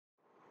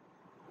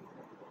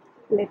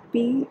Let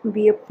P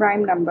be a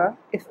prime number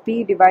if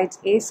P divides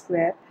A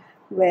square,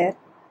 where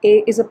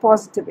A is a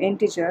positive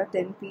integer,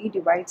 then P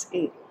divides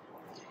A.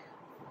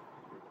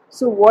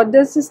 So what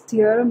does this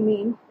theorem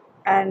mean,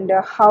 and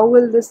how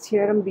will this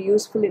theorem be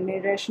useful in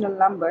irrational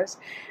numbers?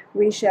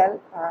 We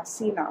shall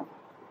see now.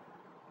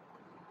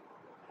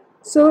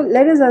 So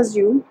let us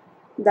assume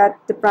that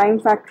the prime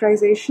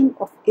factorization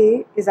of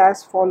A is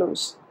as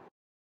follows.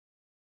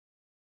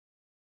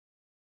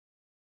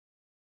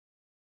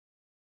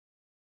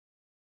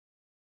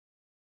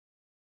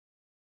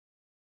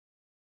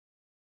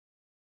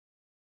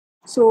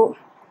 So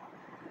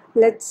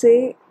let's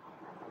say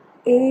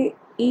A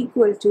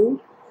equal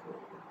to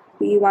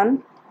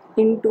P1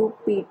 into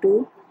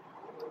P2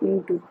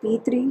 into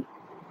P3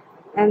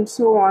 and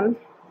so on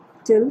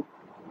till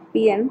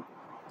Pn,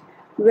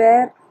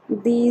 where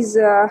these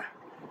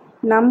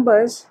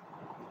numbers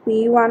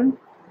P1,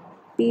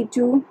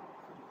 P2,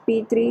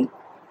 P3,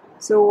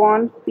 so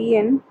on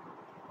Pn,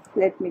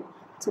 let me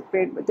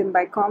separate them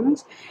by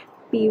commas,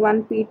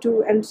 P1,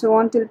 P2 and so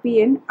on till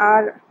Pn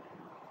are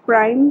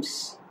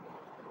primes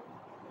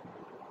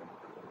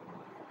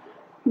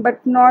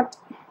but not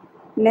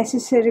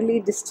necessarily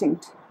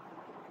distinct.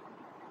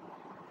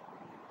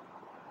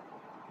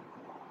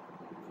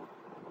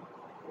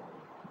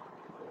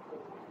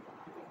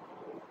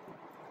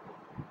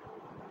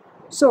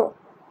 So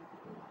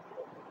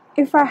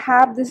if I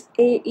have this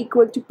A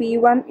equal to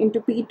P1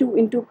 into P2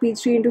 into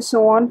P3 into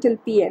so on till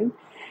Pn,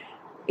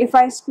 if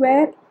I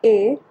square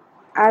A,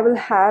 I will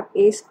have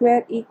A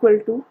square equal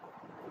to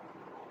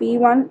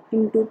P1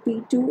 into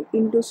P2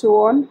 into so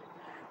on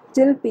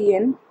till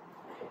Pn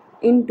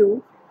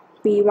into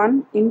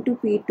P1 into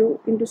P2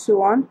 into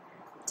so on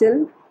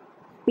till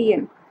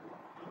Pn.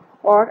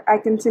 Or I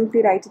can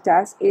simply write it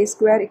as A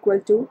square equal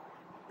to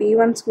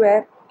P1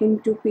 square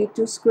into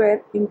P2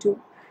 square into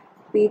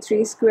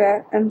P3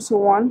 square and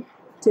so on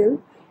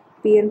till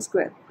Pn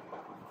square.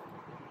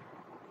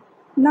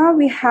 Now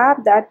we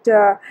have that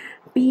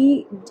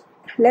P,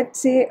 let's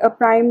say a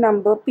prime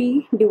number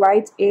P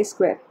divides A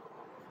square.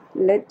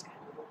 Let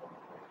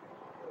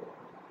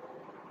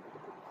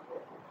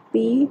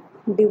P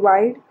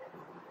divide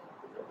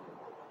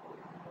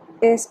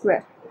A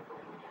square.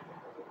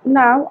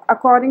 Now,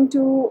 according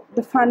to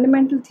the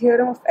fundamental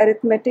theorem of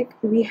arithmetic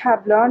we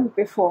have learned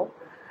before,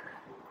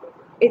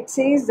 it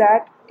says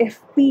that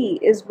if P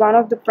is one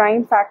of the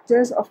prime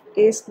factors of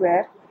A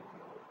square,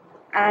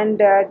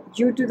 and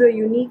due to the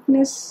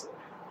uniqueness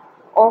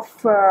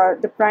of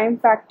the prime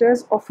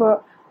factors of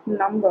a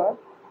number,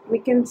 we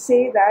can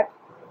say that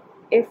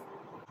if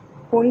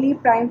only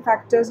prime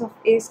factors of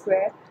A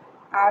square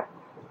are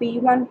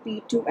P1,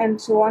 P2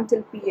 and so on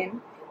till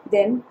Pn,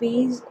 then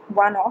P is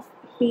one of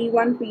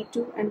P1,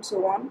 P2 and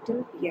so on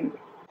till Pn.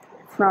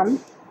 From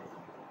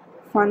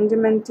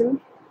fundamental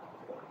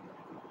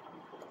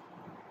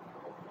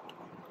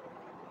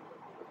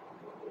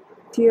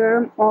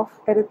theorem of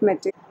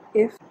arithmetic,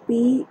 if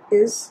P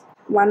is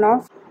one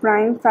of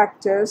prime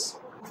factors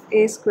of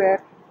A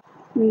square,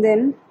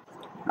 then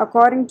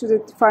according to the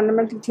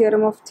fundamental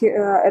theorem of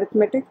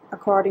arithmetic,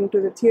 according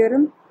to the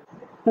theorem,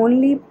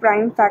 only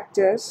prime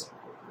factors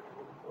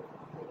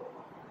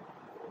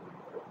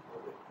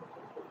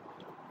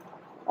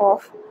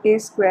of A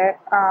square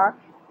are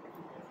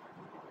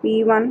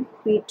P1,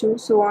 P2,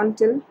 so on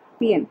till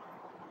Pn.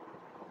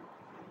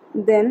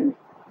 Then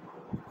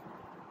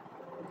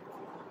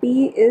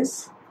P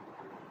is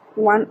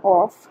one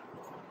of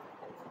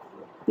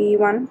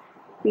P1,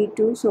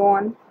 P2, so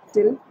on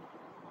till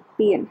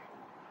Pn.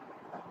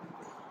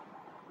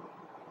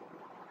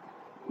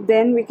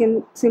 Then we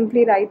can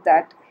simply write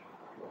that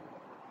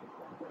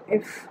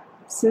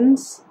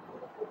since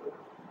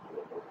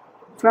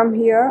from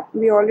here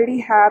we already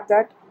have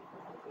that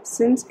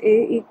since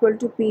A equal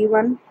to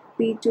P1,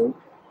 P2,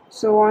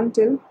 so on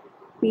till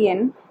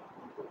Pn,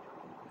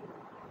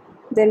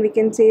 then we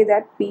can say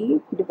that P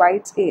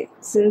divides A,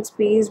 since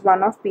P is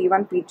one of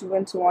P1, P2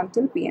 and so on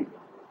till Pn.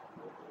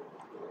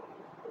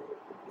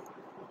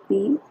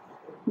 P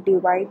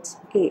divides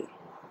A.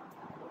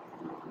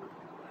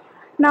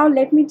 Now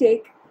let me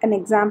take an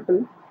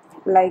example,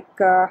 like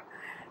now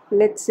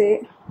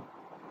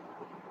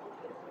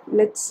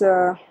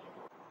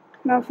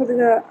for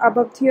the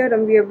above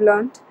theorem we have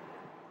learnt,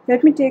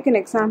 let me take an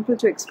example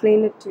to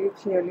explain it to you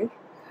clearly.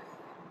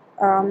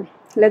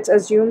 Let's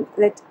assume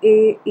let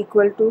A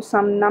equal to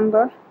some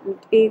number,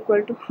 let A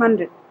equal to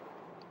 100.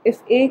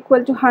 If A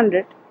equal to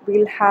 100,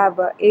 we'll have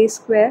A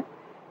square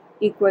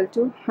equal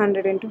to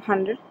 100 into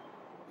 100.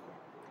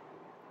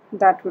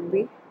 That would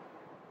be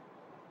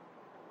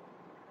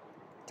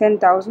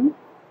 10,000.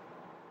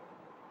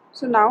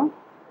 So now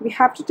we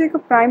have to take a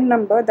prime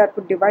number that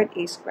would divide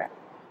A square.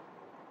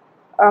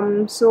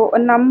 So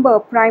a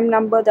prime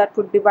number that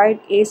would divide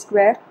A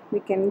square, we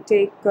can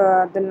take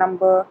the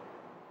number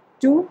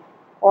 2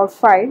 or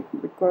 5,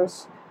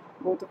 because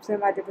both of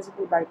them are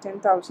divisible by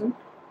 10,000.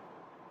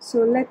 So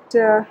let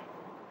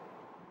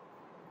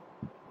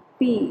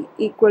P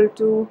equal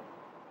to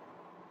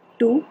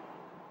 2.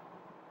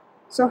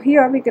 So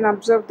here we can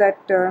observe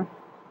that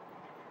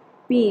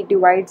P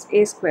divides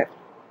A square.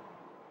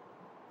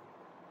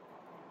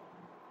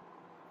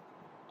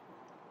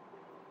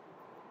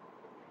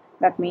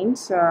 That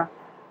means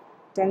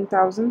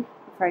 10,000,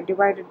 if I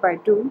divide it by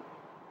 2,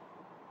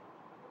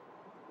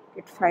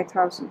 get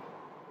 5,000.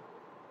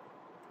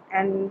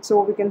 And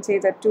so we can say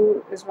that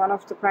 2 is one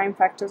of the prime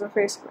factors of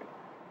A square.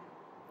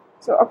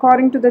 So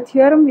according to the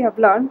theorem we have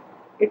learned,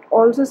 it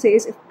also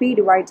says if P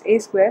divides A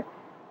square,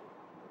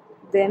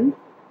 then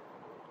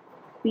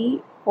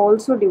P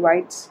also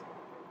divides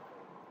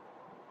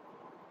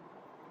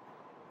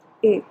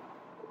A.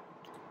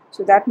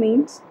 So that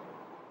means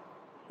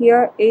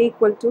here A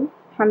equal to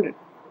 100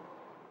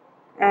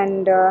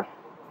 and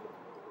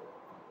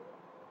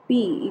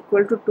P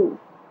equal to 2.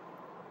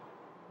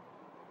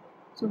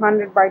 So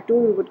 100 by 2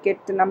 we would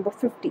get the number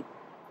 50.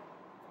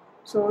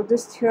 So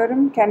this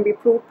theorem can be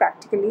proved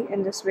practically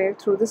in this way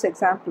through this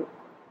example.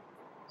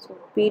 So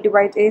P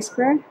divides A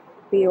square,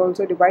 P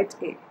also divides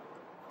A.